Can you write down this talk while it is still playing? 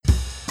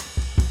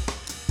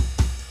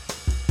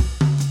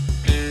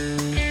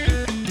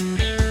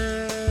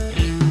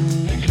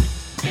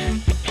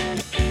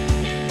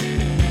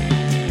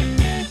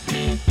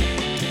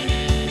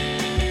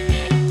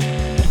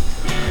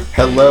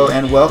Hello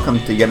and welcome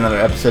to yet another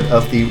episode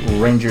of the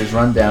Rangers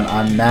Rundown.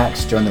 I'm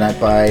Max, joined tonight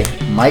by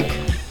Mike.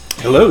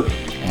 Hello.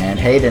 And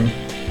Hayden.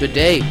 Good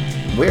day.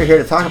 We're here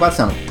to talk about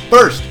some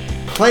first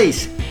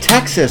place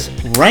Texas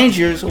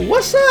Rangers.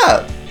 What's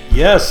up?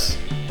 Yes.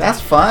 That's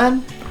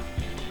fun.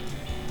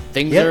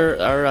 Things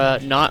are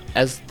not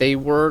as they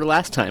were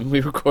last time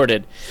we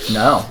recorded.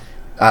 No.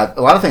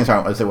 A lot of things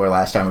aren't as they were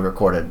last time we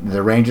recorded.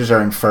 The Rangers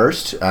are in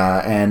first,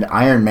 and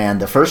Iron Man,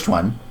 the first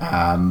one,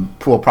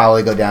 will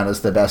probably go down as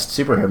the best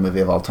superhero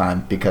movie of all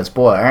time because,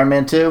 boy, Iron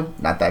Man 2,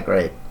 not that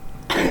great.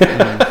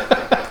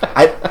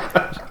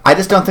 I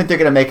just don't think they're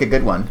going to make a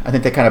good one. I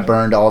think they kind of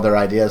burned all their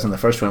ideas in the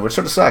first one, which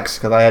sort of sucks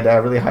because I had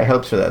really high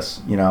hopes for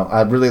this. You know,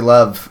 I really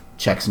love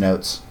Check's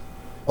Notes.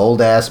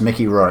 Old-ass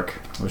Mickey Rourke.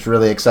 I was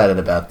really excited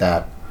about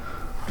that.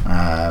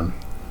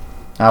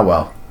 Oh,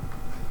 well.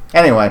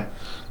 Anyway.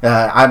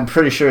 I'm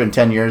pretty sure in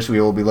 10 years we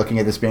will be looking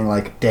at this being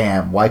like,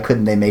 damn, why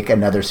couldn't they make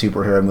another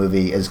superhero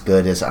movie as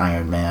good as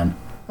Iron Man?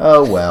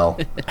 Oh, well.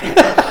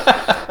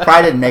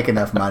 Probably didn't make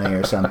enough money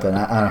or something.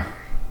 I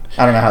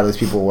don't know how those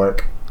people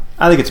work.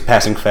 I think it's a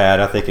passing fad.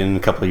 I think in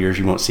a couple of years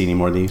you won't see any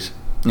more of these.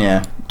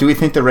 Yeah. Do we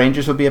think the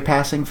Rangers will be a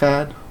passing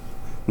fad?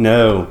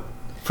 No.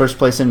 First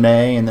place in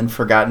May and then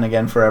forgotten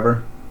again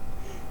forever?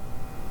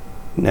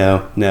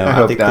 No.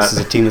 I think this is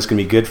a team that's going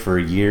to be good for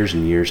years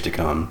and years to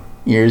come.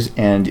 Years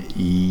and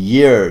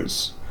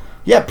years.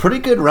 Yeah, pretty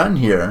good run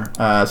here.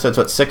 So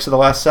it's, 6 of the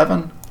last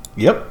 7?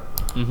 Yep.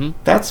 Mm-hmm.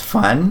 That's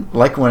fun.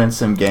 Like winning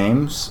some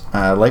games.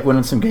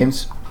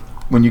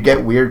 When you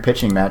get weird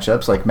pitching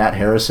matchups, like Matt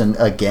Harrison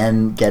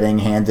again getting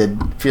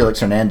handed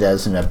Felix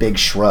Hernandez and a big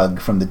shrug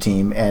from the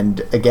team, and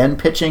again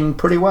pitching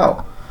pretty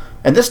well.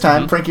 And this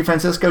time, Frankie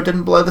Francisco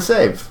didn't blow the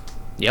save.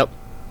 Yep.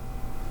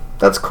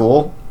 That's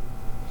cool.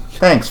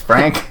 Thanks,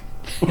 Frank.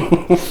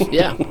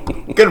 Yeah.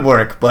 Good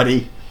work,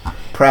 buddy.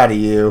 Proud of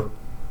you.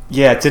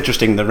 Yeah, it's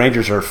interesting. The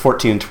Rangers are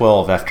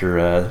 14-12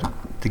 after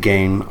the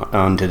game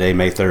on today,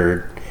 May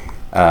 3rd.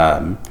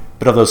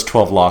 But of those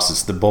 12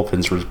 losses, the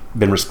bullpen's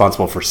been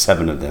responsible for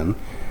 7 of them.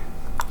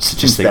 So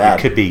just think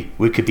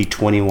we could be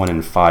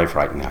 21-5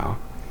 right now.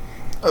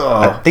 Oh.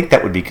 I think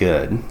that would be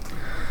good.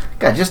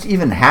 God, just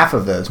even half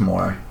of those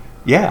more.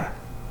 Yeah.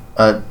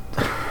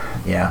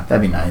 Yeah,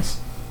 that'd be nice.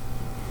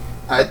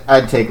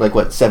 I'd take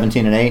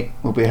 17-8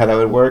 would be how that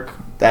would work.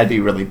 That'd be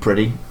really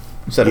pretty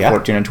instead of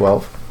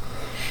 14-12.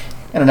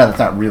 And I know that's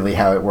not really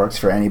how it works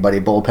for anybody.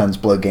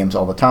 Bullpens blow games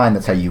all the time.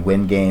 That's how you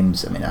win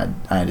games. I mean,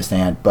 I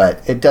understand,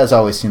 but it does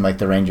always seem like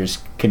the Rangers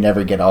can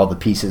never get all the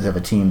pieces of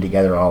a team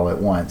together all at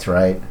once,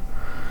 right?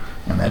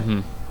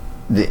 And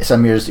that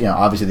some years,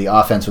 obviously the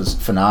offense was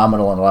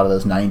phenomenal in a lot of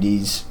those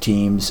 '90s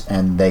teams,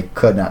 and they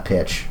could not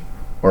pitch,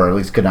 or at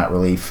least could not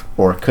relief,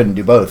 or couldn't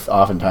do both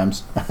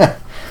oftentimes.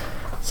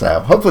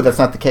 So hopefully that's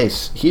not the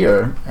case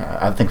here.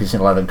 I think we've seen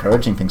a lot of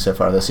encouraging things so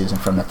far this season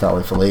from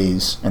Neftali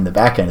Feliz in the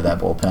back end of that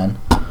bullpen.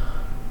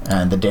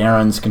 And the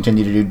Darrens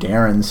continue to do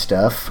Darren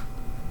stuff.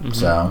 Mm-hmm.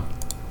 So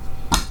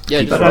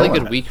yeah, just a really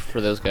good week for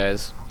those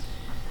guys.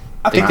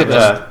 I think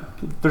that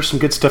there's some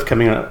good stuff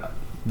coming up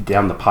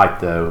down the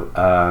pipe, though.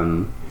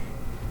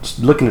 Just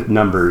looking at the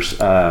numbers,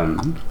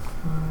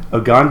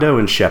 Ogando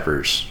and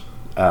Sheppers.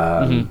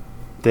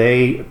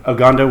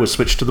 Ogando was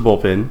switched to the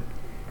bullpen,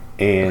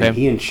 and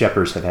he and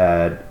Sheppers have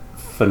had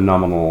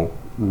phenomenal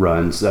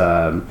runs.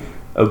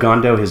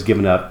 Ogando has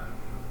given up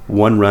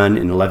 1 run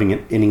in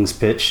 11 innings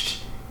pitched,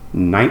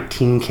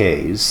 19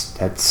 Ks.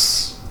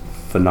 That's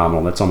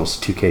phenomenal. That's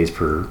almost 2 Ks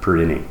per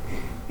inning.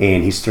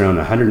 And he's thrown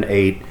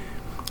 108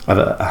 of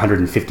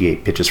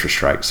 158 pitches for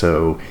strike.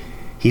 So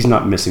he's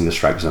not missing the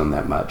strike zone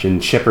that much.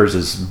 And Sheppers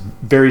is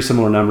very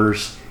similar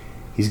numbers.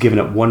 He's given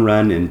up 1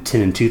 run in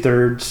 10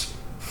 2/3,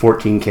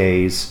 14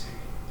 Ks,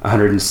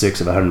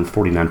 106 of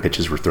 149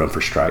 pitches were thrown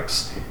for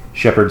strikes.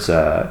 Sheppers,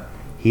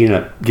 he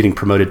ended up getting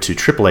promoted to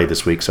AAA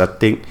this week. So I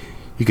think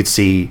you could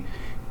see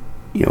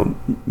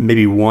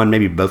maybe one,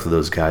 maybe both of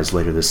those guys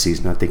later this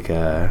season. I think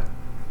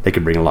they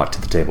could bring a lot to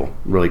the table.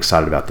 Really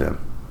excited about them.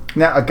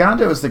 Now,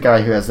 Ogando is the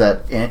guy who has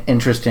that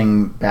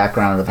interesting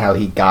background of how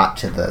he got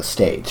to the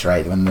States,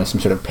 right? When there's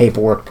some sort of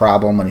paperwork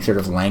problem, when he sort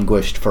of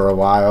languished for a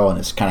while and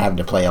is kind of having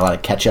to play a lot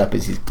of catch-up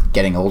as he's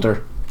getting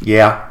older.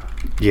 Yeah,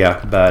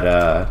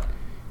 but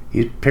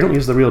he apparently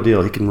is the real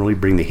deal. He can really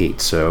bring the heat.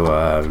 So,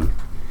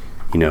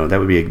 that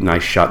would be a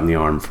nice shot in the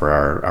arm for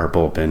our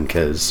bullpen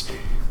because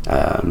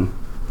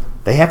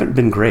they haven't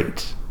been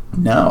great.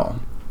 No.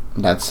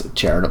 That's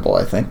charitable,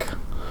 I think.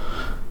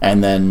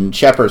 And then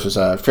Sheppers was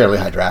a fairly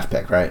high draft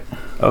pick, right?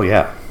 Oh,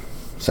 yeah.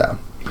 So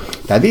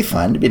that'd be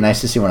fun. It'd be nice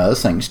to see one of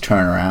those things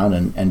turn around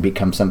and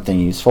become something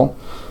useful.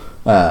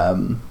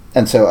 And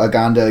so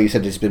Ogando, you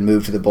said, has been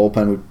moved to the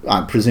bullpen.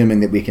 I'm presuming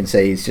that we can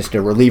say he's just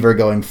a reliever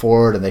going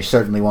forward, and they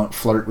certainly won't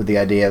flirt with the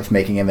idea of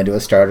making him into a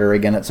starter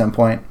again at some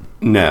point?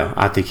 No,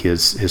 I think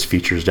his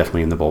future is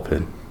definitely in the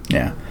bullpen.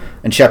 Yeah.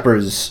 And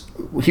Sheppers,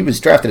 he was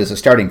drafted as a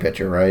starting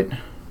pitcher, right?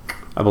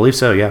 I believe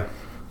so, yeah.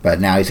 But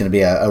now he's going to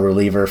be a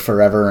reliever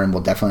forever, and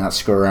we'll definitely not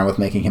screw around with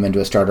making him into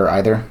a starter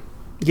either.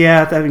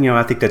 Yeah,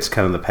 I think that's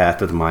kind of the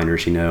path of the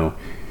minors.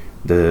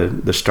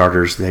 the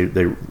starters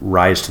they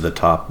rise to the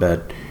top,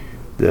 but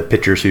the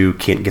pitchers who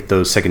can't get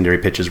those secondary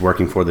pitches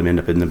working for them end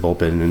up in the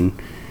bullpen,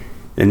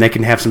 and they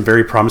can have some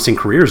very promising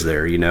careers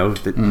there. He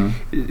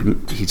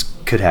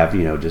could have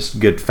just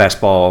good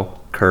fastball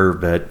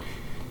curve, but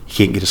he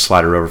can't get a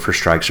slider over for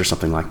strikes or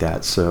something like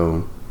that.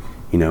 So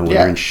when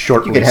you're in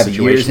short you could have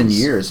years and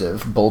situations, years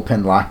of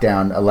bullpen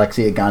lockdown.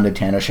 Alexi Ogando,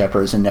 Tanner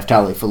Scheppers, and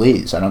Neftali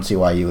Feliz. I don't see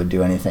why you would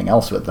do anything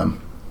else with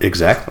them.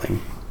 exactly.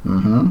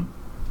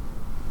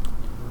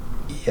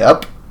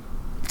 Yep.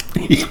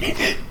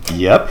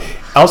 Yep.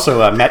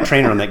 Also, Matt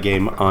Trainer on that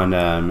game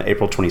on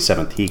April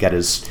 27th, he got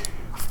his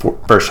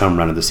first home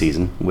run of the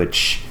season,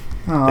 which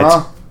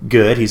that's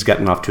good. He's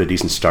gotten off to a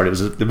decent start.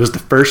 It was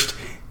the first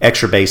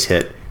extra base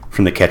hit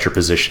from the catcher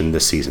position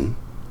this season.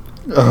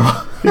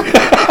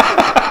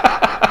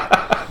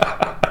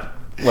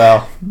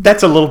 Well,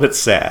 that's a little bit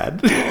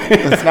sad.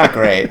 That's not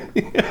great.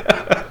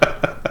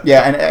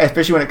 Yeah, and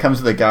especially when it comes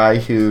to the guy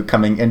who,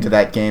 coming into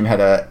that game,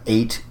 had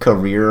 8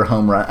 career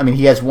home run. I mean,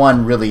 he has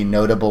one really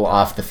notable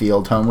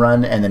off-the-field home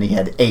run, and then he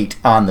had 8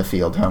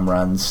 on-the-field home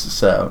runs,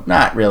 so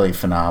not really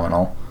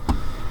phenomenal.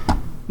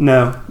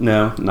 No,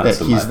 not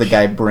so much. He's the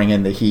guy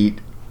bringing the heat,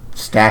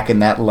 stacking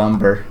that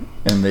lumber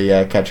in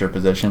the catcher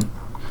position.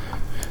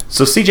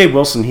 So C.J.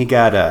 Wilson, he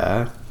got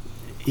the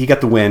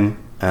win.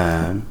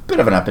 Bit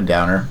of an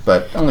up-and-downer,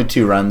 but only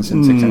 2 runs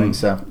in 6 innings,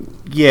 so...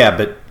 Yeah,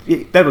 but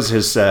that was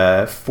his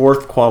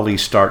 4th quality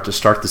start to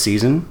start the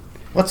season.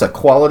 What's a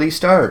quality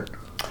start?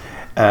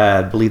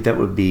 I believe that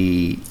would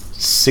be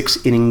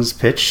 6 innings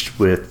pitched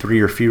with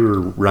 3 or fewer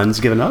runs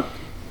given up.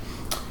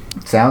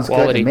 Sounds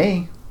good to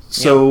me.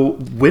 So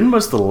when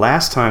was the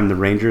last time the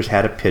Rangers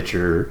had a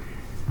pitcher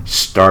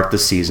start the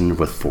season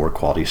with 4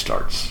 quality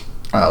starts?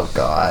 Oh,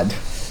 God.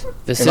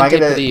 Is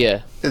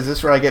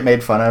this where I get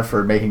made fun of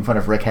for making fun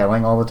of Rick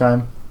Helling all the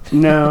time?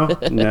 No.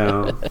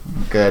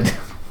 Good.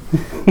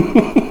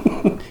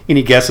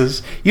 Any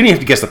guesses? You don't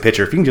have to guess the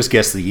pitcher. If you can just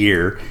guess the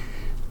year,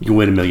 you can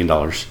win $1 million.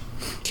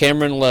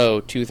 Cameron Lowe,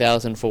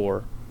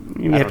 2004.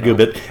 You have to go a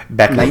bit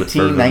back a little bit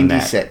further than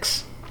that.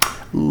 1996. A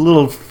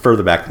little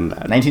further back than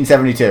that.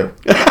 1972.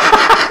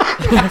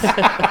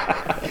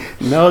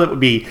 No, that would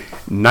be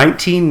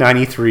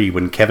 1993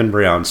 when Kevin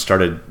Brown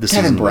started the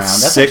season with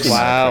 6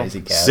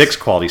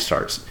 quality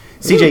starts.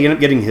 CJ ended up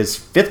getting his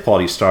 5th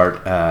quality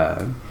start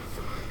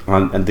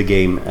on the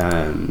game.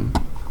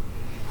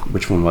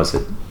 Which one was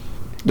it?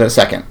 The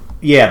second.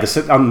 Yeah,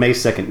 on May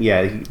 2nd.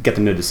 Yeah, he got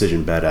the no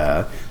decision, but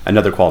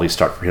another quality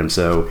start for him.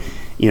 So,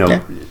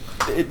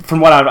 from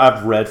what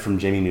I've read from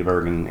Jamie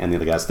Newberg and the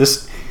other guys,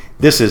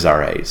 this is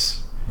our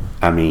ace.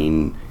 I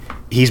mean,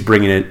 he's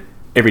bringing it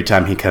every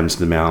time he comes to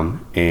the mound,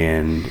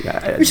 and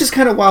which is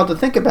kind of wild to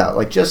think about.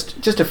 Like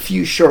just a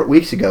few short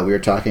weeks ago, we were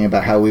talking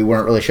about how we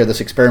weren't really sure this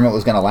experiment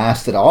was going to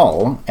last at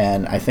all,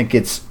 and I think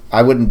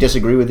I wouldn't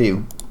disagree with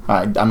you.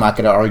 I'm not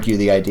going to argue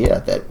the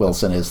idea that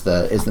Wilson is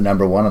the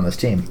number 1 on this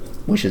team,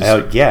 which is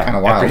kind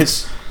of wild.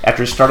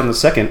 After his start in the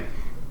second,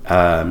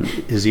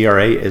 his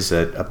ERA is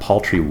a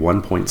paltry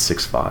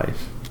 1.65.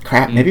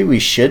 Crap, maybe we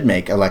should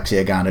make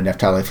Alexi Ogando,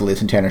 Neftali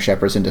Feliz, and Tanner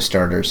Scheppers into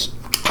starters.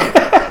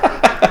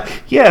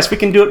 Yes, we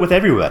can do it with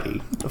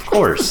everybody. Of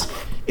course.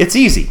 It's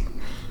easy.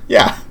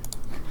 Yeah.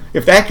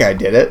 If that guy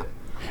did it.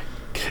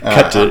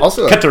 Cut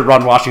to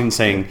Ron Washington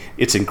saying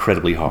it's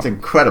incredibly hard. It's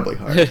incredibly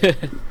hard.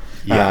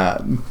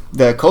 Yeah.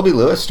 The Colby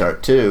Lewis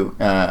start, too,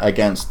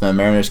 against the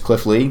Mariners'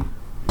 Cliff Lee.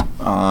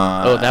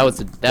 That was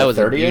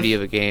a beauty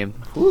of a game.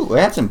 Ooh, we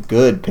had some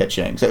good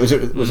pitching. So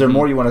was there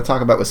more you want to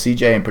talk about with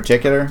CJ in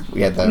particular?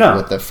 We had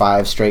with the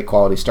 5 straight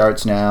quality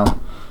starts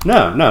now.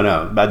 No.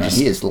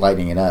 He is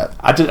lighting it up.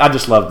 I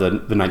just love the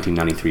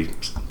 1993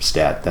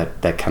 stat.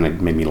 That kind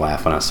of made me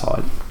laugh when I saw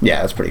it.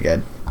 Yeah, that's pretty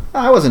good.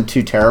 I wasn't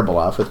too terrible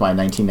off with my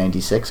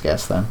 1996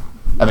 guess then.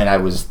 I mean, I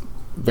was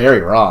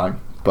very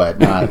wrong, but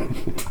not.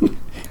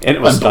 And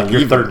it was like your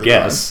 3rd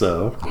guess,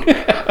 so.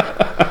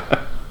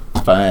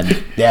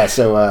 Fun. Yeah,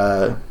 so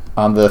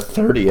on the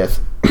 30th,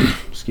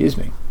 excuse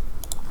me,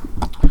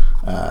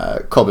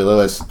 Colby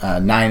Lewis,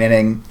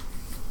 9-inning,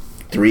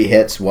 3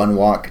 hits, 1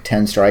 walk,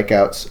 10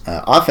 strikeouts.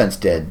 Offense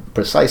did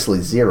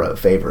precisely 0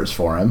 favors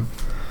for him.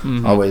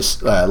 Mm-hmm.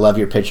 Always love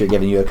your pitcher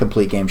giving you a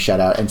complete game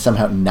shutout and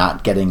somehow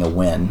not getting a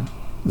win.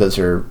 Those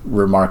are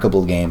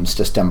remarkable games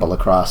to stumble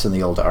across in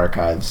the old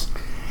archives.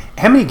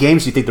 How many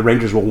games do you think the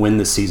Rangers will win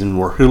this season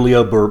where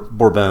Julio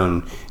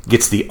Bourbon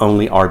gets the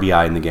only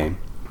RBI in the game?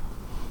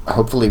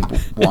 Hopefully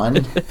 1.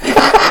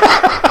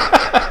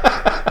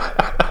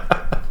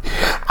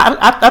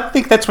 I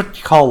think that's what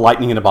you call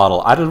lightning in a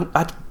bottle. I don't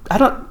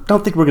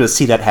think we're going to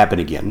see that happen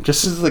again.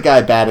 This is the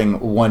guy batting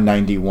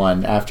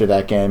 191 after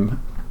that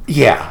game.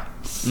 Yeah.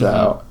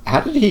 So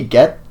how did he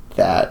get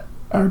that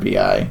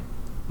RBI?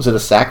 Was it a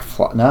sac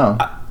fly? No.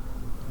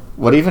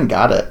 What even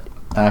got it?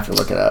 I have to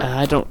look it up.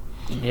 I don't.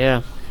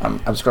 Yeah. I'm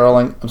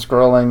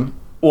scrolling.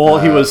 Well,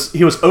 he was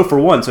 0 for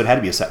 1, so it had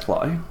to be a sac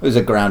fly. It was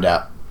a ground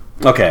out.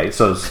 Okay,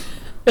 so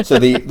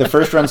the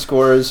first run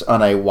scores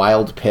on a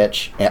wild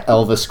pitch.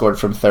 Elvis scored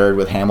from third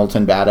with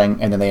Hamilton batting,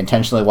 and then they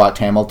intentionally walked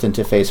Hamilton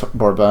to face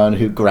Bourbon,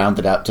 who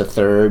grounded out to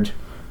third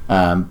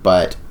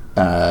but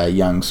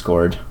Young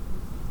scored.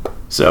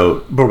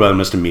 So Bourbon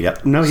must have beat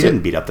up. No, he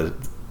didn't beat up the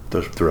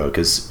throw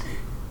because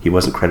he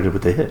wasn't credited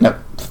with the hit. Nope,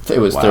 it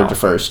was third to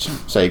first.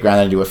 So he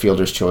grounded into a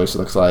fielder's choice. It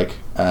looks like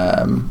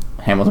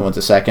Hamilton went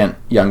to second.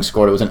 Young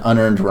scored. It was an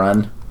unearned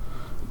run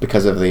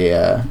because of the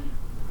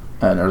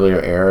an earlier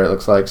error. It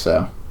looks like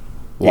so.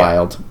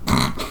 Wild.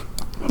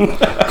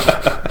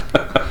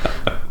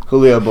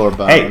 Julio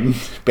Bourbon. Hey,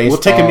 we'll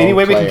take him any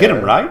way we can get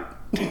him, right?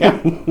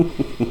 Yeah.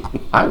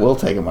 I will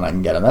take him when I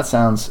can get him. That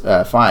sounds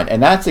fine.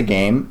 And that's a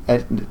game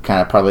that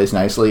kind of parlays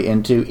nicely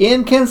into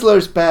Ian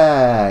Kinsler's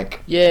back.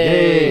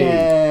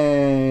 Yay!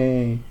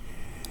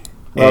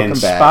 Welcome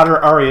and back. Spotter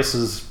Arias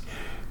is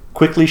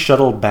quickly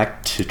shuttled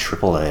back to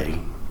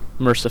AAA.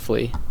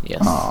 Mercifully,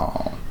 yes.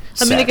 Oh,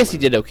 I mean, I guess he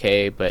did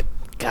okay, but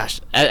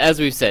gosh, as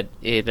we've said,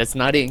 that's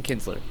not Ian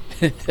Kinsler.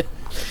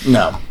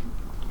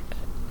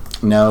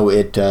 No,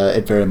 it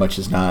very much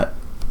is not.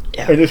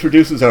 Yeah. And this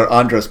reduces our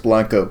Andres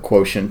Blanco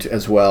quotient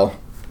as well.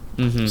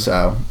 Mm-hmm.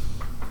 So,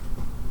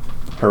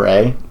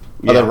 hooray.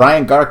 Yeah. Although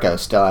Ryan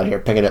Garco's still out here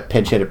picking up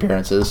pinch hit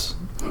appearances.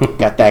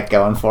 Got that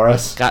going for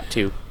us. Got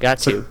to.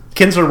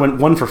 Kinsler went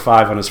 1 for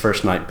 5 on his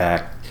first night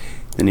back.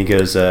 Then he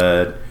goes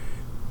 2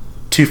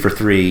 for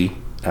 3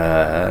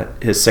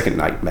 his second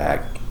night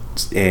back.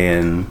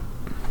 And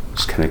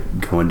just kind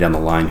of going down the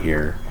line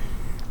here.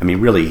 I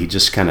mean, really, he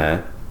just kind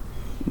of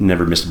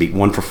never missed a beat.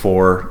 1 for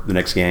 4 the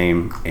next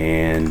game,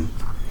 and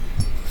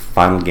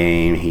final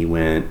game he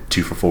went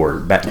 2 for 4.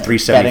 Batting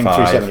 375.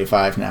 Batting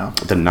 375 now.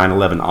 The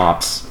 911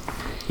 ops.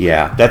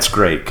 Yeah, that's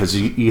great because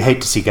you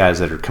hate to see guys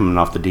that are coming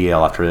off the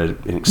DL after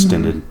an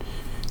extended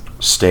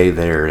stay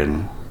there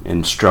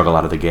and struggle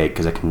out of the gate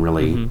because that can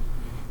really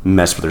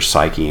mess with their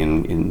psyche,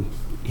 and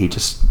he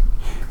just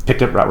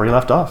picked up right where he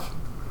left off.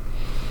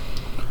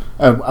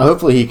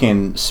 Hopefully he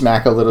can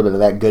smack a little bit of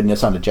that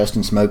goodness onto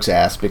Justin Smoke's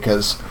ass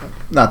because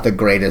not the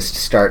greatest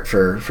start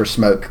for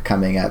Smoke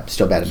coming up.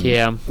 Still batting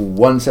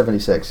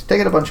 176.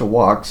 Taking a bunch of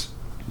walks,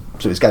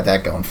 so he's got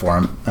that going for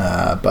him.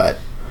 But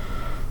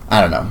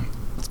I don't know.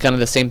 It's kind of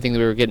the same thing that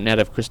we were getting out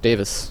of Chris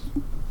Davis.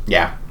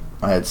 Yeah.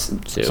 It's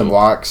some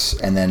walks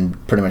and then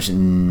pretty much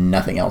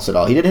nothing else at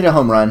all. He did hit a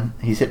home run.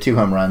 He's hit 2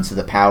 home runs, so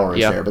the power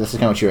is there. But this is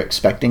kind of what you're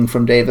expecting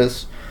from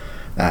Davis.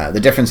 The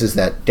difference is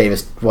that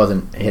Davis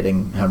wasn't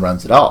hitting home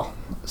runs at all.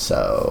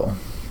 So,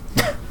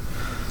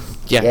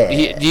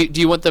 yeah. Do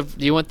you want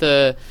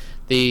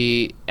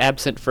the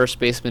absent first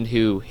baseman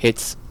who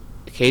hits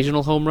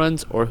occasional home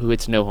runs or who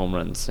hits no home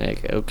runs?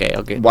 Okay,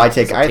 I'll get. Why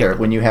take either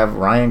when you have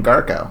Ryan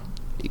Garco?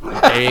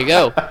 There you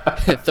go.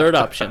 Third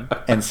option.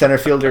 And center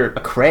fielder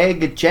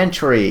Craig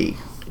Gentry.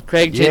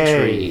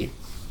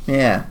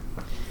 Yeah.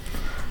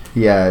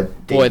 Yeah.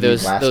 Boy,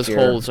 those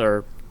holes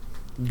are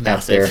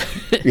massive. Out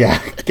there.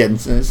 Yeah, getting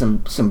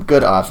some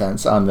good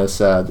offense on this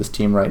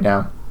team right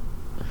now.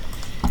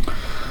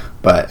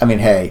 But I mean,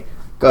 hey,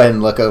 go ahead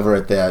and look over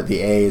at the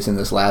A's in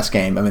this last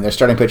game. I mean, their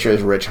starting pitcher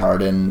is Rich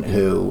Harden,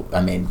 who,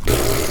 I mean,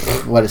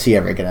 what is he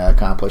ever going to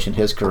accomplish in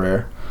his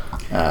career?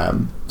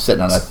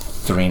 Sitting on a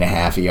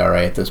 3.5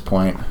 ERA at this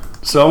point.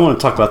 So I want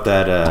to talk about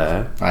that.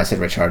 I said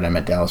Rich Harden, I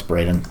meant Dallas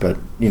Braden, but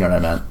you know what I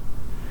meant.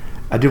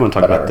 I do want to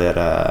talk about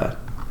that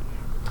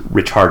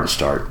Rich Harden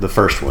start, the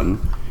first one.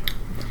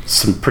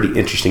 Some pretty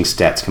interesting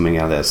stats coming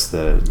out of this.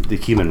 The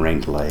human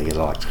rain delay, as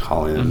I like to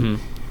call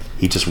him.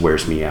 He just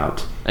wears me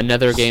out.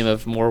 Another game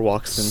of more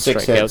walks than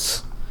 6 strikeouts.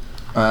 Hits.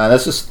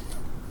 That's just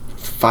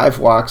 5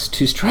 walks,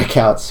 2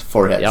 strikeouts,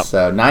 4 hits. Yep.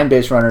 So 9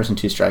 base runners and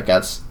 2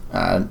 strikeouts.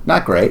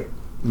 Not great.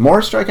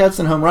 More strikeouts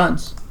than home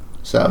runs.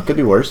 So it could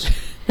be worse.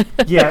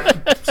 Yeah.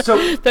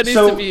 So that needs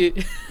to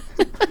be.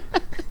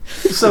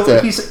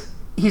 So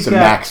he's a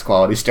max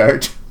quality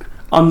start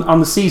on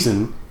the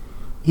season.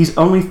 He's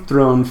only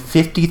thrown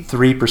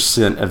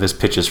 53% of his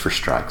pitches for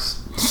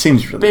strikes.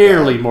 Seems really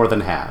barely bad. More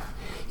than half.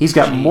 He's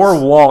got more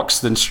walks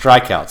than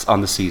strikeouts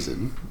on the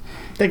season.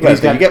 Think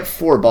about it. You get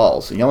 4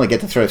 balls, and you only get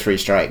to throw 3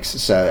 strikes.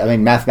 So, I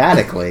mean,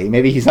 mathematically,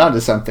 maybe he's onto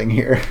something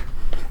here.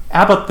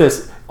 How about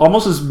this?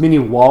 Almost as many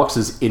walks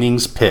as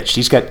innings pitched.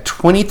 He's got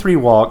 23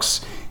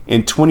 walks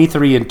and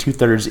 23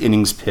 2/3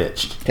 innings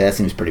pitched. Okay, that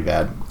seems pretty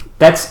bad.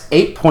 That's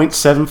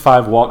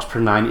 8.75 walks per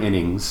 9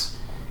 innings.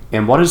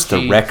 And what is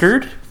the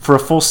record for a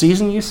full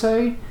season, you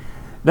say?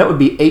 That would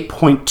be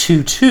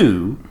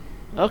 8.22.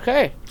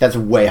 Okay. That's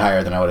way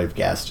higher than I would have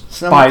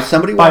guessed. By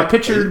a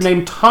pitcher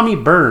named Tommy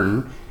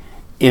Byrne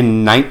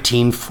in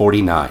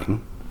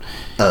 1949.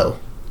 Oh.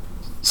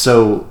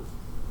 So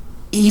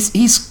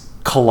he's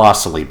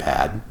colossally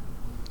bad.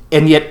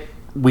 And yet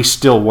we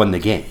still won the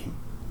game.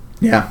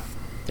 Yeah.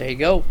 There you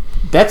go.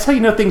 That's how you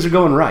know things are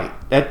going right.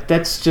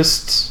 That's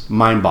just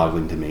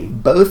mind-boggling to me.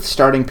 Both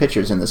starting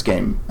pitchers in this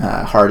game,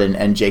 Harden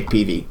and Jake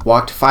Peavy,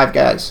 walked 5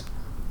 guys.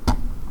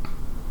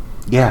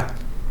 Yeah.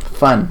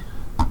 Fun.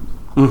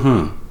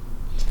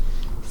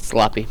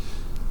 Sloppy.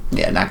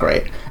 Yeah, not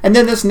great. And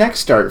then this next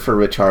start for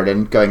Rich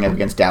Harden, going up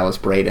against Dallas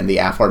Braden, the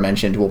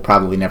aforementioned, will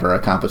probably never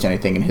accomplish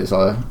anything in his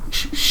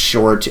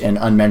short and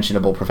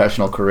unmentionable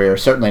professional career.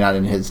 Certainly not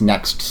in his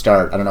next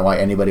start. I don't know why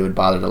anybody would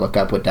bother to look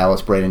up what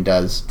Dallas Braden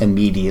does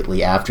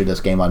immediately after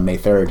this game on May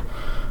 3rd.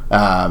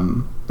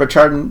 Rich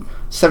Harden,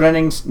 7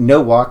 innings,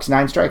 no walks,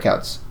 9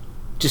 strikeouts.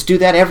 Just do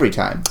that every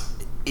time.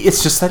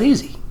 It's just that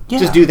easy. Yeah.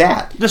 Just do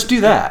that. Just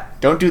do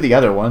that. Don't do the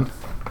other one.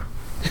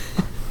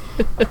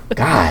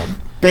 God.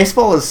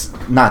 Baseball is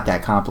not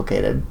that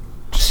complicated.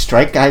 Just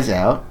strike guys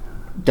out.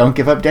 Don't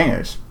give up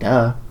dingers.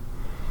 Duh.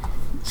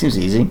 Seems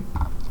easy.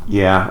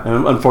 Yeah.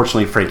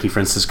 Unfortunately, Frankie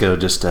Francisco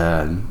just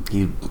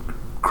he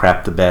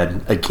crapped the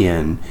bed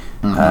again,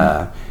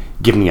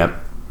 giving up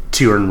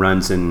 2 earned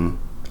runs in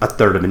a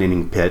third of an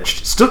inning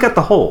pitched. Still got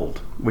the hold,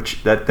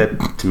 which that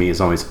to me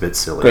is always a bit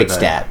silly. Great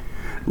stat.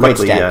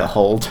 Luckily, Great stat, the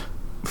hold.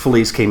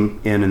 Feliz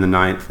came in the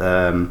ninth.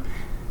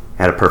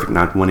 Had a perfect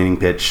 1 inning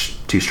pitch,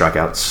 2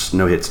 strikeouts,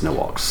 no hits, no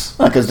walks.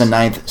 Because the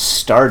ninth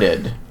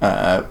started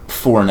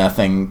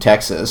 4-0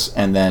 Texas,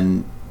 and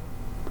then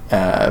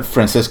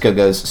Francisco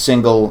goes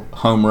single,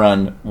 home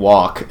run,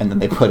 walk, and then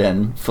they put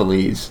in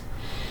Feliz.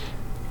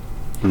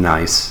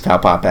 Nice. Foul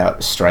pop out,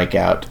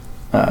 strikeout,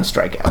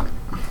 strikeout.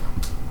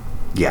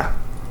 Yeah.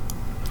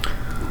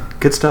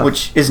 Good stuff.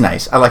 Which is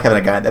nice. I like having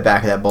a guy at the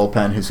back of that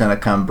bullpen who's going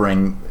to come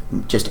bring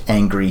just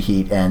angry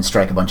heat and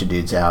strike a bunch of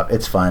dudes out.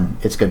 It's fun.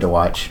 It's good to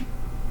watch.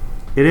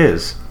 It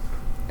is.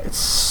 It's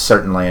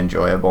certainly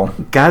enjoyable.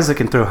 Guys that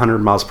can throw 100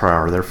 miles per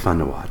hour, they're fun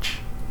to watch.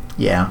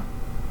 Yeah.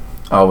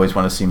 I always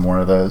want to see more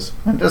of those.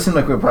 It does seem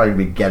like we'll probably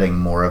be getting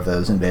more of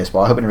those in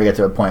baseball. I hope we never get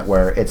to a point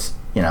where it's,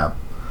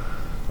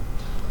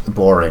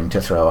 boring to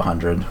throw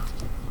 100.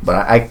 But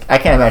I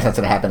can't imagine that's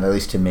going to happen, at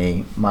least to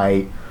me.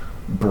 My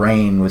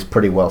brain was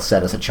pretty well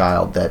set as a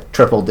child that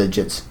triple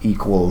digits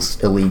equals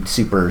elite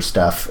super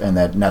stuff and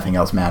that nothing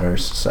else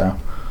matters. So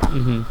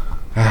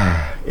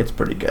it's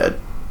pretty good.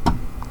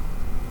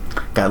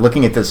 God,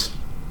 looking at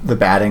the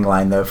batting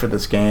line though for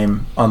this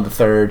game on the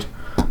 3rd,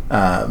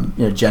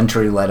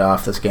 Gentry led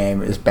off this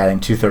game, is batting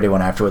 .231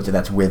 afterwards, and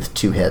that's with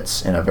 2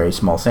 hits in a very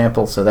small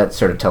sample. So that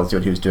sort of tells you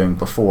what he was doing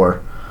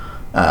before.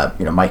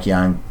 Mike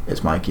Young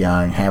is Mike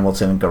Young,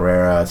 Hamilton,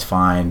 Guerrera, it's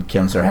fine.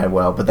 Kinsler had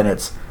well, but then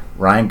it's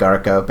Ryan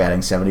Garco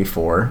batting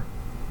 74.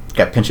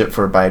 Got pinch hit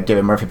for by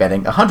David Murphy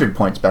batting 100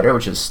 points better,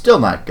 which is still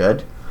not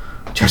good.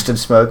 Justin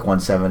Smoke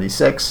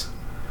 176.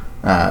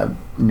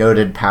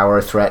 Noted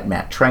power threat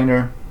Matt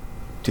Trainer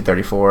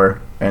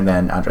 234, and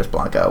then Andres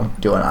Blanco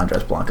doing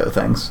Andres Blanco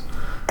things.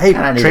 Hey,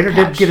 Trainer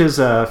did get his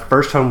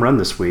first home run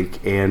this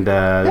week, and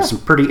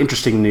some pretty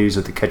interesting news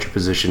at the catcher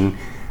position.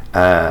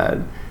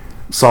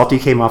 Salty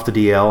came off the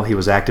DL. He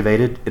was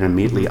activated and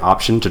immediately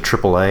optioned to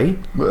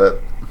AAA.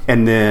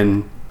 And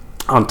then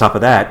on top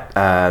of that,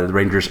 the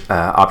Rangers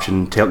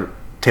optioned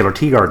Taylor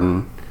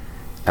Teagarden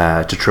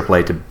to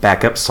AAA to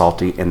back up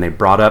Salty, and they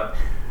brought up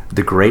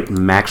the great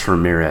Max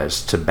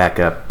Ramirez to back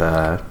up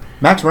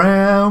Max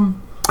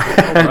Ram.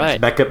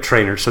 Right. Back up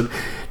Trainer. So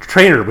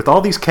Trainer, with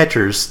all these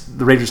catchers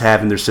the Rangers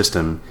have in their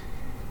system,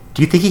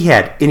 do you think he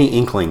had any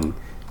inkling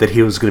that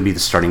he was going to be the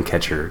starting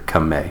catcher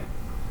come May?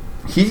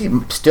 He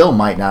still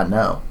might not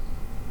know.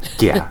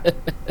 Yeah.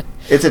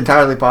 It's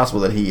entirely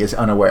possible that he is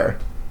unaware.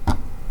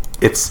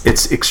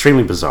 It's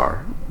extremely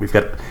bizarre. We've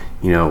got,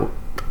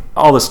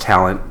 all this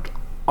talent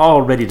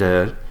all ready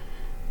to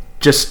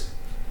just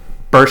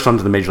burst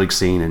onto the major league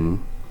scene,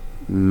 and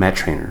Matt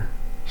Trainer,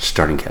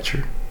 starting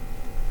catcher.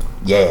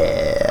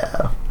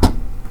 Yeah.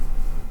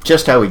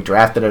 Just how we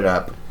drafted it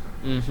up.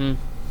 Mm-hmm.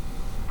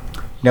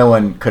 No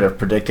one could have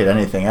predicted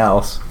anything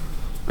else.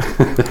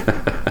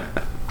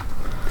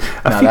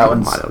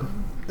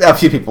 A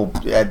few people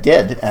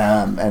did,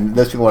 and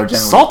those people are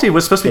generally... Salty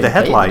was supposed to be the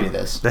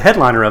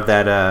headliner of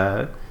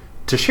that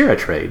Teixeira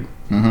trade.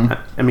 Mm-hmm.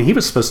 I mean, he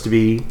was supposed to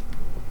be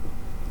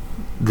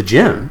the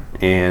gem,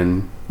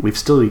 and we've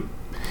still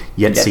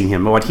yet seen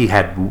him. He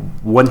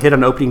had 1 hit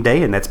on opening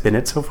day, and that's been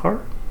it so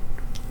far?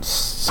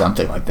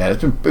 Something like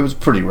that. It was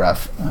pretty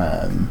rough.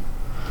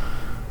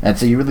 And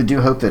so you really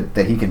do hope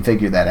that he can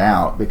figure that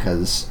out,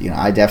 because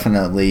I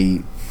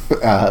definitely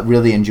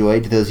really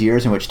enjoyed those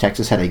years in which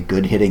Texas had a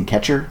good hitting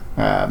catcher.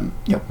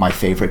 My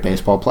favorite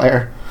baseball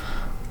player.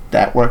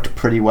 That worked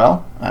pretty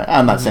well.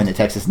 I'm not saying that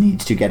Texas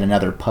needs to get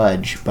another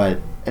Pudge, but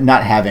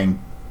not having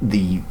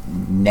the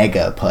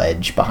nega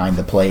Pudge behind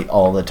the plate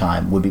all the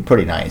time would be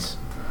pretty nice.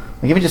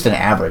 Like even just an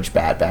average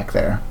bat back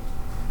there.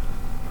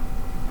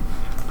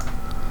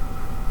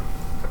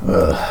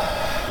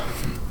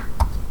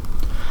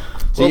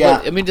 So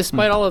yeah, but,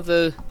 despite all of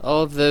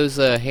those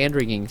hand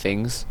wringing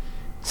things,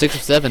 6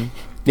 of 7.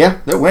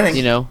 Yeah, they're winning.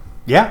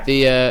 Yeah.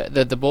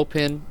 The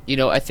bullpen.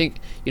 I think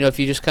if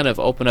you just kind of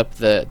open up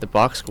the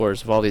box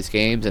scores of all these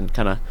games and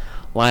kind of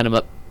line them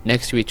up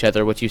next to each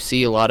other, what you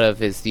see a lot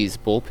of is these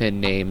bullpen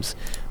names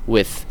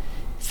with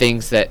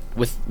things that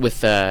with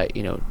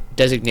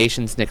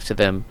designations next to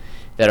them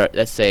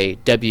that say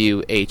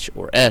W, H,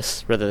 or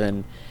S rather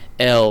than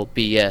L,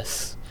 B,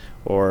 S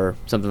or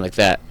something like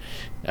that.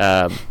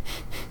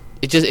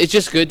 it's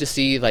just good to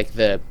see like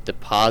the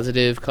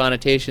positive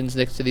connotations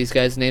next to these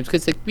guys' names,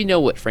 because like, we know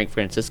what Frank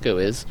Francisco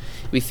is,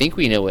 we think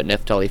we know what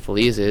Neftali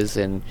Feliz is,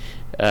 and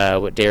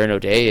what Darren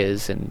O'Day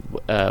is, and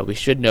we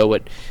should know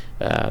what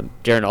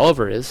Darren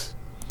Oliver is.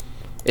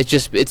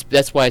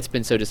 That's why it's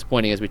been so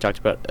disappointing, as we talked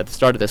about at the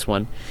start of this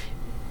one,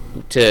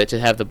 to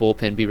have the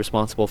bullpen be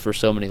responsible for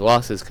so many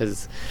losses,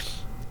 because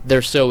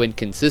they're so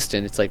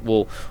inconsistent. It's like,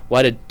 well,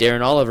 why did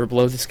Darren Oliver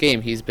blow this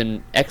game? He's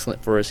been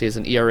excellent for us. He has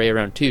an ERA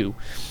around 2.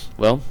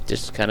 Well,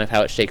 just kind of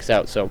how it shakes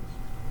out. So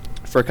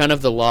for kind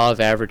of the law of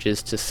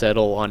averages to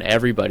settle on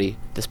everybody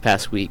this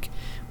past week,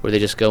 where they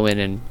just go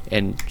in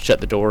and shut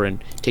the door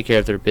and take care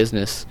of their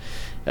business,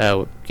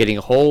 getting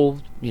a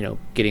hold,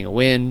 getting a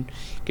win,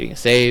 getting a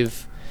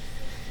save,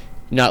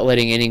 not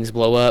letting innings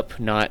blow up,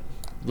 not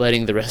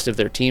letting the rest of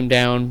their team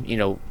down,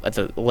 at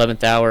the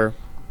 11th hour.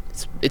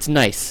 It's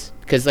nice,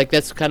 because like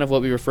that's kind of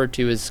what we refer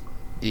to as,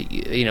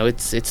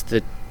 it's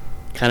the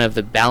kind of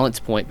the balance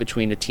point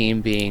between a team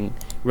being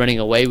running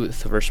away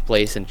with first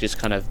place and just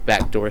kind of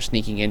backdoor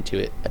sneaking into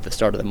it at the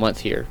start of the month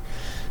here.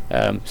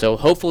 So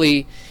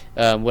hopefully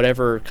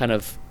whatever kind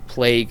of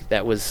plague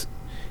that was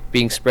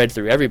being spread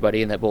through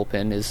everybody in that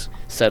bullpen is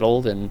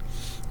settled, and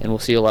we'll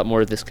see a lot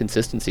more of this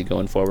consistency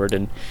going forward.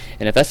 And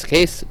if that's the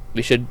case,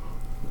 we should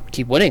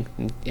keep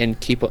winning and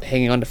keep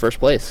hanging on to first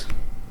place.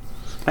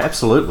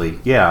 Absolutely.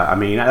 Yeah. I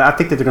mean, I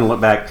think that they're going to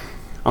look back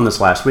on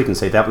this last week and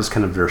say that was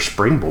kind of their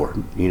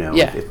springboard,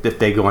 if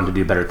they go on to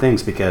do better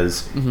things,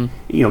 because,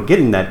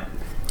 getting that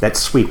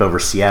sweep over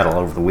Seattle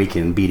over the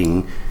weekend,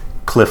 beating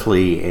Cliff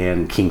Lee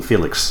and King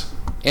Felix.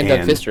 And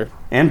Doug Fister.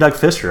 And Doug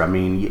Fister. I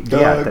mean,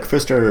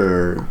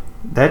 Fister.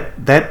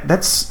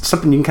 That's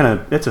something you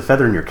can that's a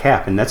feather in your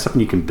cap, and that's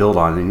something you can build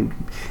on. And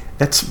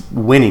that's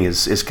winning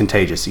is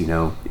contagious,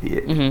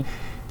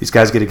 These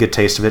guys get a good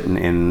taste of it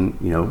and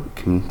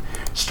can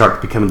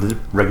start becoming the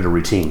regular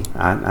routine.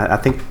 I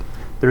think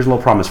there's a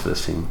little promise for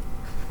this team.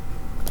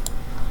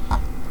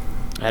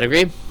 I'd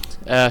agree.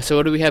 So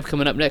what do we have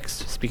coming up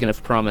next, speaking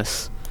of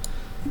promise,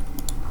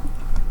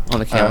 on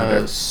the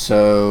calendar?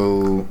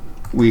 So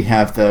we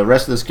have the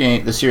rest of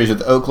the series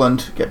with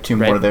Oakland, get 2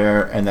 more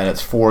there, and then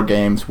it's 4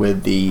 games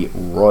with the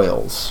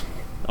Royals.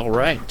 All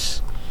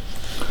right.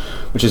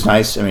 Which is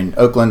nice. I mean,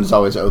 Oakland is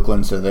always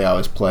Oakland, so they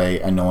always play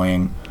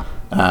annoying.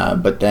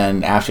 But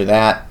then after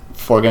that,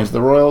 4 games with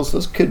the Royals,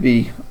 those could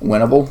be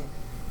winnable.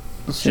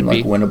 Those seem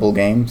like winnable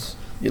games,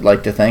 you'd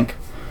like to think.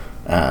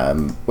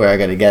 Where I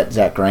got to get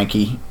Zach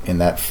Greinke in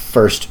that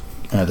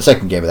the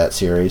second game of that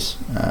series.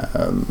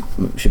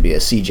 Should be a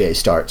CJ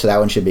start. So that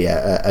one should be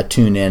a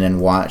tune in and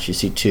watch. You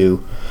see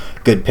 2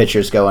 good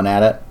pitchers going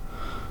at it.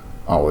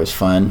 Always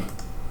fun.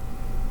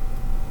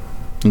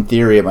 In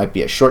theory, it might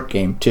be a short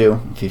game, too,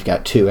 if you've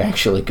got 2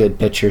 actually good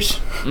pitchers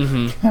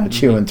kind of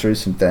chewing through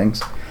some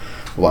things.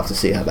 We'll have to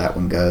see how that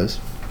one goes.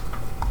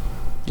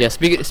 Yeah,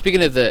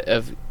 speaking of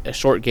a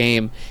short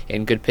game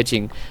and good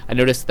pitching, I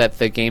noticed that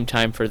the game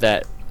time for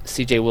that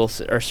C.J.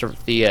 Wilson, or sort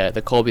of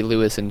the Colby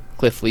Lewis and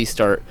Cliff Lee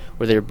start,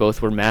 where they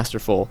both were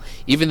masterful,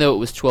 even though it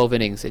was 12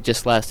 innings, it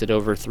just lasted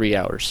over 3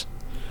 hours.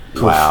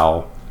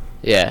 Wow.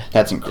 Yeah.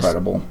 That's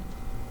incredible.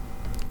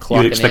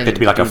 You'd expect it to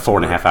be like a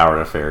 4.5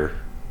 hour affair.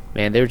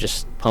 Man, they were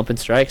just pumping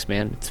strikes,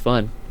 man. It's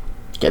fun.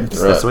 Getting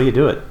through That's the way you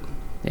do it.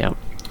 Yeah.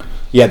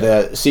 Yeah,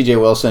 the C.J.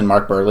 Wilson,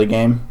 Mark Burley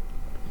game.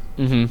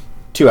 2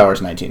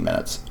 hours, 19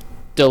 minutes.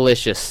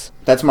 Delicious.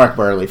 That's Mark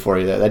Burley for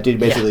you. That dude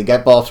basically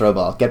get ball, throw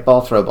ball. Get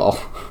ball, throw ball.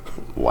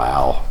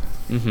 Wow.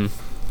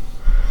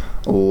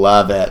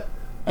 Love it.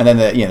 And then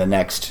the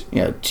next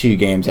 2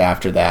 games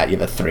after that, you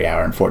have a 3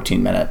 hour and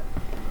 14 minute.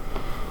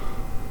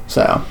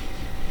 So.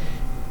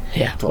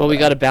 Yeah. Well, we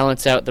got to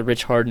balance out the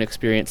Rich Harden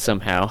experience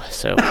somehow.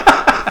 So.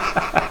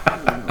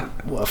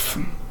 Woof.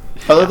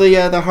 Although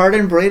the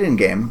Harden Braden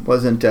game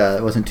wasn't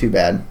too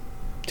bad.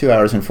 2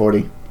 hours and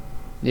 40.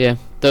 Yeah.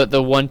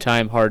 The one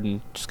time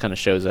Harden just kind of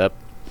shows up.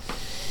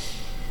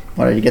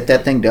 Why don't you get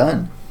that thing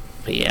done?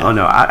 But yeah. Oh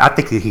no, I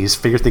think that he's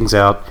figured things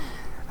out.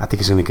 I think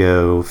he's going to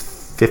go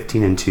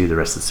 15-2 the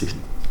rest of the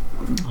season.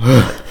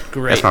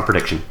 Great. That's my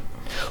prediction.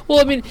 Well,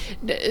 I mean,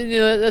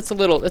 that's a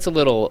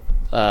little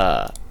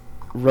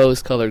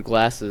rose-colored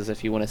glasses,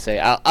 if you want to say.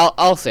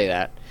 I'll say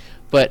that.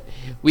 But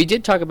we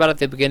did talk about at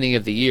the beginning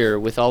of the year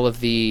with all of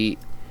the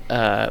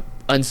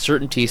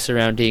uncertainty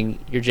surrounding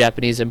your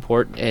Japanese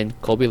import and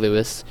Colby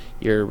Lewis,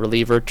 your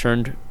reliever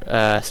turned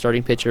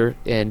starting pitcher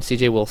in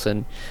C.J.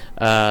 Wilson,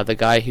 the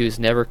guy who's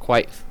never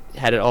quite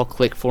had it all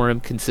click for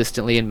him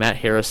consistently in Matt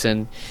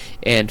Harrison,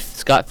 and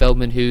Scott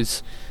Feldman,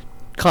 who's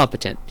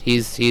competent.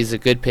 He's a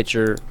good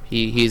pitcher.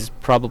 He's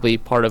probably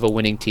part of a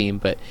winning team,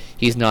 but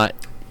he's not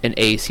an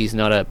ace. He's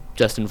not a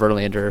Justin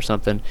Verlander or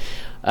something.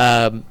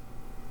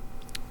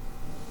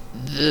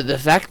 The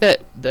fact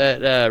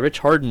that Rich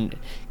Harden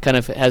kind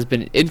of has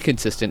been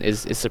inconsistent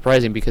is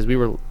surprising, because we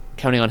were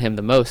counting on him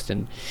the most.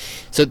 And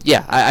so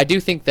yeah, I do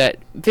think that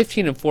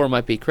 15-4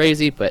 might be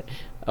crazy, but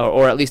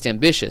or at least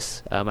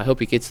ambitious. I hope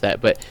he gets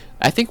that, but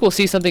I think we'll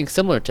see something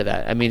similar to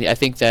that. I mean, I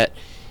think that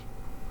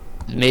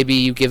maybe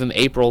you give him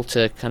April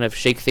to kind of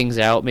shake things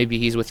out. Maybe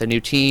he's with a new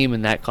team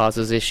and that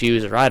causes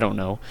issues, or I don't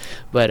know.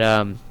 But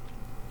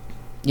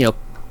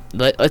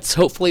let's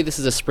hopefully this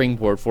is a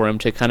springboard for him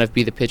to kind of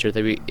be the pitcher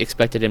that we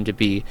expected him to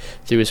be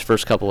through his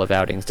first couple of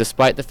outings,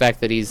 despite the fact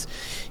that he's,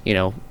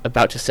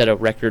 about to set a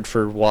record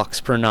for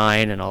walks per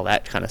 9 and all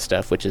that kind of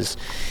stuff, which is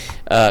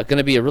going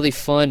to be a really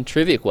fun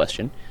trivia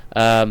question.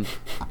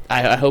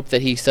 I hope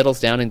that he settles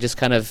down and just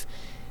kind of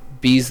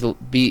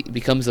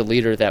becomes the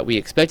leader that we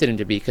expected him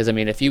to be, because,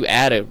 if you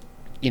add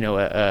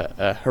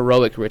a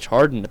heroic Rich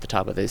Harden at the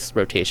top of this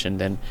rotation,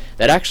 then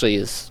that actually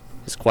is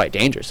quite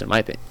dangerous in my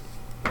opinion.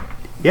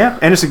 Yeah,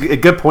 and it's a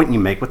good point you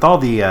make. With all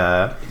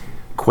the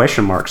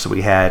question marks that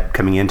we had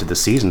coming into the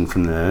season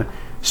from the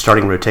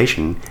starting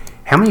rotation,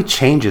 how many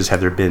changes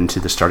have there been to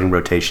the starting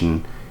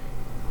rotation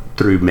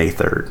through May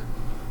 3rd?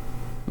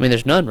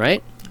 There's none,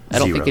 right? I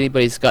don't 0. think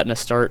anybody's gotten a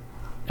start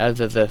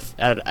other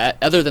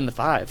than the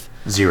 5.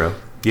 0.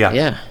 Yeah.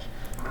 Yeah.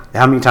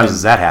 How many times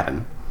does that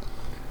happen?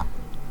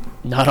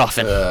 Not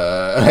often.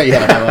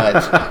 Yeah, not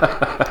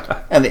much.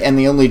 And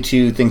the only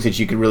two things that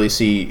you could really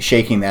see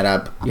shaking that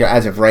up,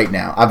 as of right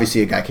now,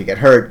 obviously a guy could get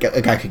hurt,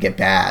 a guy could get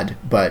bad,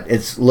 but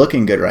it's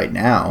looking good right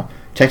now.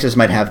 Texas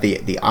might have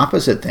the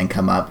opposite thing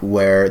come up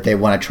where they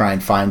want to try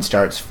and find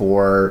starts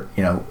for,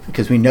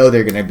 because we know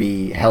they're going to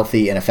be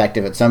healthy and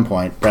effective at some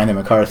point. Brandon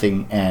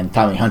McCarthy and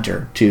Tommy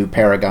Hunter, two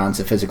paragons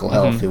of physical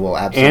health who will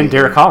absolutely... And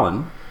Derek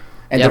Holland.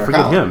 And don't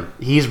forget him.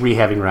 He's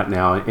rehabbing right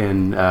now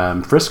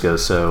in Frisco,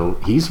 so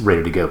he's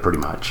ready to go pretty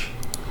much.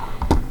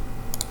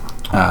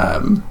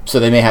 So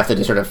they may have to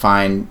just sort of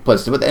find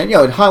places. But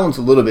Holland's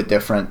a little bit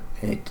different.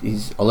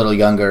 He's a little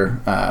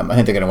younger. I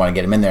think they're going to want to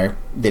get him in there.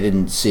 They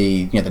didn't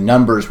see, the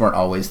numbers weren't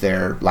always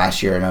there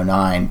last year in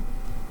 2009,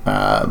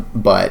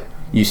 but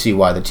you see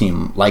why the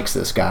team likes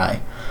this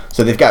guy.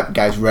 So they've got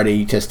guys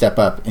ready to step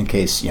up in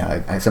case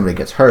somebody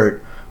gets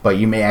hurt. But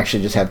you may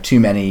actually just have too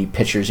many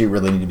pitchers who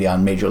really need to be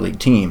on major league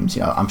teams.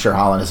 I'm sure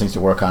Holland has things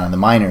to work on in the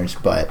minors,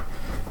 but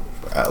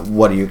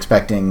what are you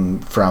expecting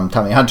from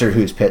Tommy Hunter,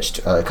 who's pitched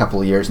a couple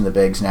of years in the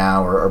bigs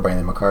now, or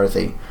Brandon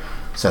McCarthy?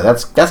 So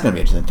that's going to be an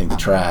interesting thing to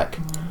track,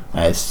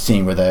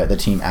 seeing where the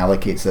team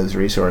allocates those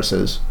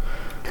resources.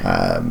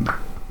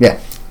 Yeah.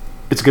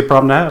 It's a good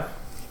problem to have.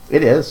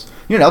 It is.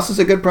 You know what else is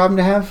a good problem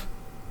to have?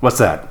 What's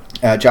that?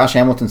 Josh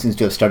Hamilton seems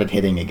to have started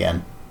hitting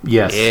again.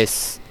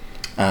 Yes.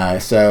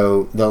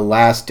 So the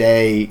last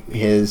day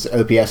his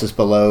OPS is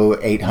below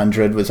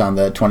 800 was on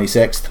the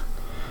 26th.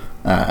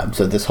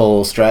 So this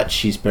whole stretch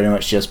he's pretty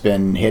much just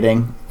been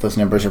hitting. Those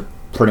numbers are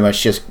pretty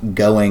much just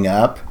going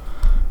up.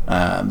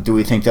 Do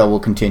we think they will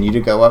continue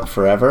to go up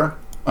forever?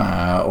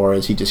 Or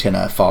is he just going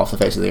to fall off the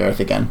face of the earth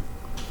again?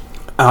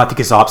 I think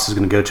his ops is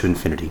going to go to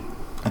infinity.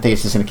 I think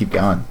it's just going to keep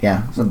going.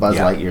 Yeah, some Buzz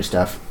Lightyear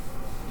stuff.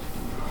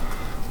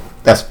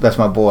 That's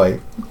my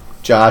boy,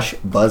 Josh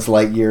Buzz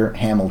Lightyear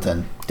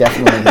Hamilton.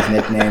 Definitely his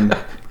nickname.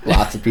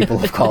 Lots of people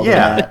have called him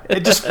that.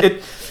 It just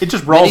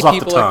rolls off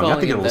the tongue. I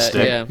think it'll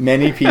stick. Yeah.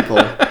 Many people.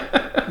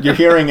 You're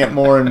hearing it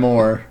more and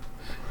more.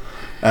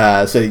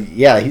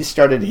 He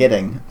started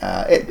hitting.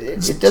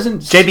 It doesn't...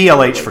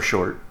 JBLH for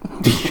short.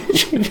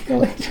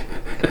 JBLH.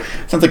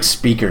 Sounds like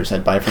speakers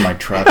I'd buy for my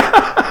truck.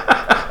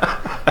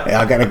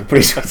 I got a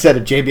pretty sweet set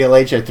of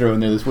JBLH I threw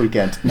in there this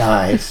weekend.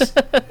 Nice.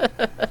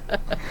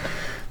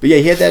 But yeah,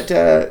 he had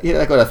that. He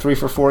had a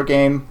 3-for-4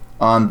 game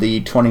on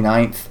the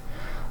 29th.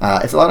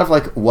 It's a lot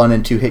of 1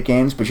 and 2 hit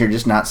games, but you're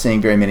just not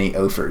seeing very many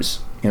offers.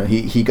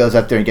 He goes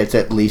up there and gets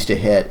at least a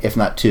hit, if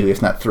not 2,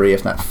 if not 3,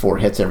 if not 4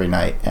 hits every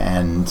night,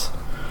 and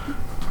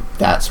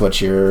that's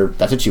what you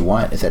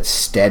want, is that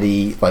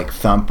steady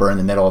thumper in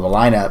the middle of the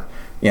lineup.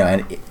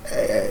 And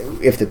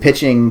if the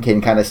pitching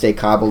can kind of stay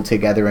cobbled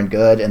together and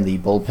good, and the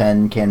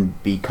bullpen can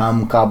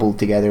become cobbled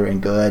together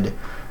and good,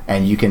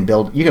 and you can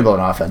build an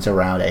offense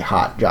around a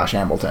hot Josh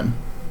Hamilton.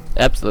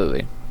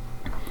 Absolutely.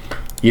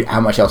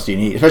 How much else do you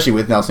need? Especially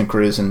with Nelson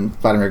Cruz and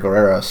Vladimir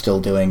Guerrero still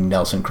doing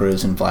Nelson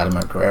Cruz and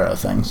Vladimir Guerrero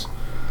things.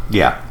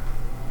 Yeah.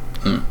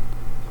 Mm.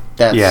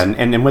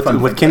 And with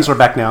Kinsler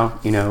back now,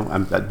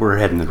 we're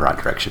heading in the right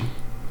direction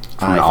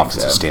from an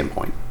offensive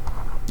standpoint.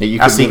 Yeah, you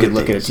could really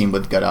look at a team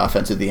with good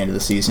offense at the end of the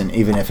season,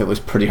 even if it was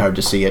pretty hard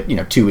to see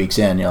it. 2 weeks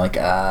in, you're like,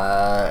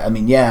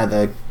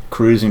 the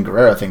Cruz and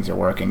Guerrero things are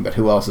working, but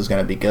who else is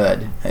going to be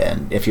good?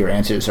 And if your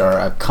answers are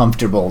a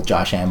comfortable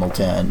Josh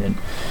Hamilton and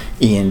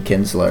Ian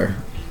Kinsler,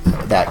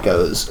 that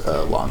goes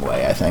a long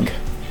way, I think.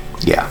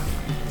 Yeah.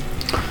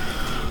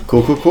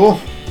 Cool.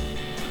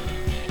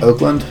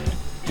 Oakland,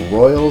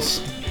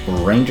 Royals,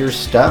 Rangers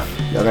stuff.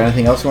 Y'all got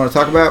anything else you want to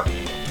talk about?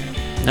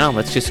 No,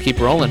 let's just keep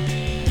rolling.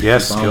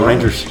 Yes, go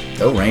Rangers.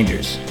 Go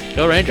Rangers.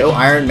 Go Rangers. Go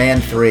Iron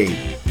Man 3.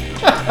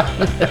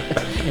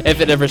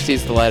 If it ever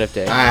sees the light of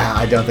day.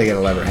 I don't think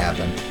it'll ever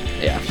happen.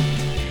 Yeah.